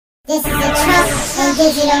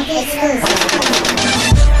Digital exclusive.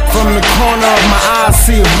 From the corner of my eye I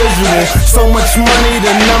see a visual. So much money,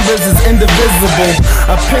 the numbers is indivisible.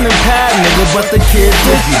 A pen and pad nigga, but the kid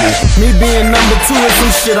digital. Me being number 2 is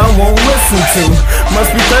some shit I won't listen to.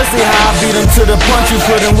 Must be thirsty how I beat him to the punch. You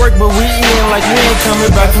put in work but we eating like we ain't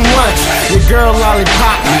coming back from lunch. Your girl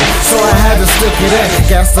lollipop me, so I had to stick it in.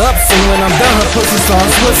 Gassed up, so when I'm done her pussy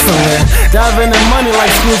starts whistling. Diving in money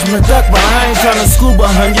like Scrooge McDuck, but I ain't tryna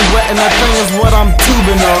scuba, hun. You wetting that thing is what I'm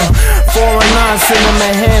tubing on. 4 and 9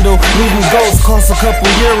 cinnamon handle, leaving ghosts, cost a couple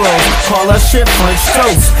euros. Call that shit French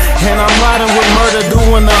toast. And I'm riding with murder,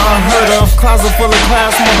 doing the unheard of. Closet full of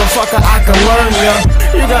class, motherfucker, I can learn ya.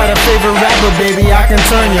 You got a favorite rapper, baby, I can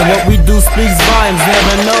turn ya. What we do speaks volumes,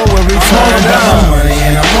 never know where we turn I'm all about my money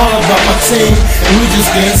and I'm all about my team. And we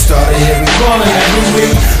just getting started here, we ballin' every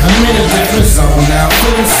week. I'm in a different zone now,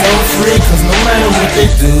 feeling so free. Cause no matter what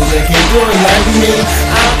they do, they can't do it like me.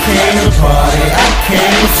 I came to party, I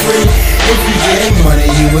came to free. If you getting money,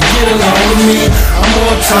 you would get along with me. I'm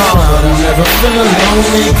more time, but I'm never feeling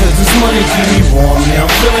lonely. Cause this money keep me warm, yeah,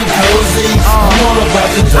 I'm feeling cozy. I'm all about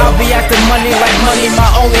the dough. I'll be after money like money, my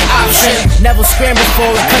only option. Never scramble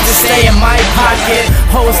for it cause it stay in my pocket.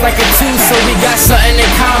 Hoes like a 2, so we got something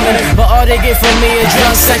in common. But all they get from me is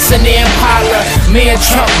drug, sex, and the Impala. Me and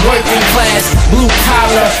Trump working class, blue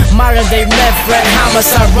collar. Modern day meth, red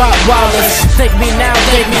homicide, Rottweilers. Thank me now,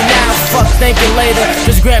 fuck thinking later.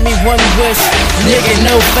 Just grant me one wish, nigga,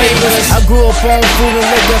 no favors. I grew up on food and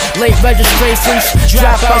liquor, late registrations,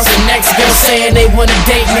 dropouts and next girl saying they wanna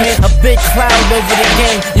date me. A big cloud over the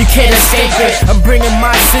game, you can't escape it. I'm bringing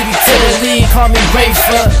my city to the league, call me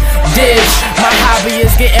Rayford. Dish, my hobby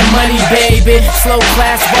is getting money, baby. Slow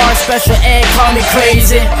class bar, special ed, call me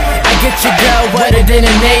crazy. I get your girl wetter than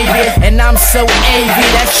a Navy, and I'm so AV,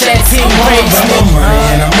 that shit team raised me. I'm all about my money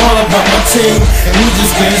and I'm all about my team. And we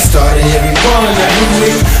just getting started here, we ballin' every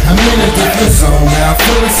week. I'm in a different zone now,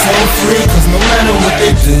 feeling so free. Cause no matter what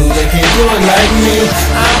they do, they can't do it like me.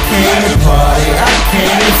 I came to party, I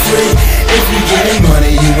came to free. If you getting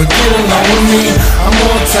money, you would get along with me. I'm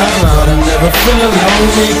all time out, I'm never feeling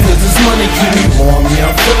lonely. Cause this money keep me warm, yeah,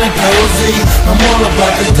 I'm feeling cozy. I'm all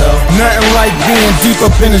about the dough. Nothing like being deep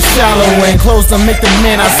up in the shallow end. Close to make the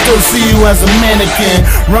man, I still see you as a mannequin.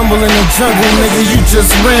 Rumble in the jungle, nigga, you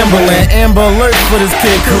just rambling. Amber alert for this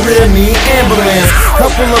kid, career need ambulance.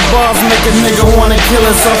 Couple of bars make a nigga wanna kill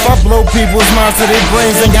himself. I blow people's minds to their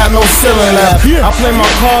brains, ain't got no ceiling left. I play my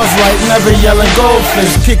cards right, never yelling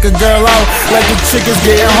goldfish. Kick a girl out like the chick is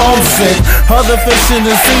getting homesick. Other fish in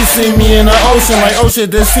the sea see me in the ocean like, oh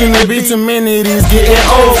shit, there seem to be too many of these getting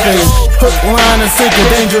old fish. Hook, line, and sinker,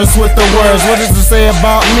 dangerous with the words. What does it say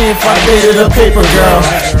about me if I dated a paper girl?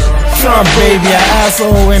 Trump baby, an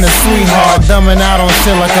asshole and a sweetheart, dumbing out on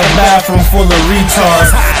shit like a bathroom full of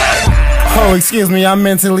retards. Oh, excuse me, I'm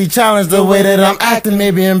mentally challenged. The way that I'm acting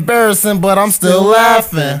may be embarrassing, but I'm still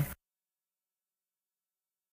laughing.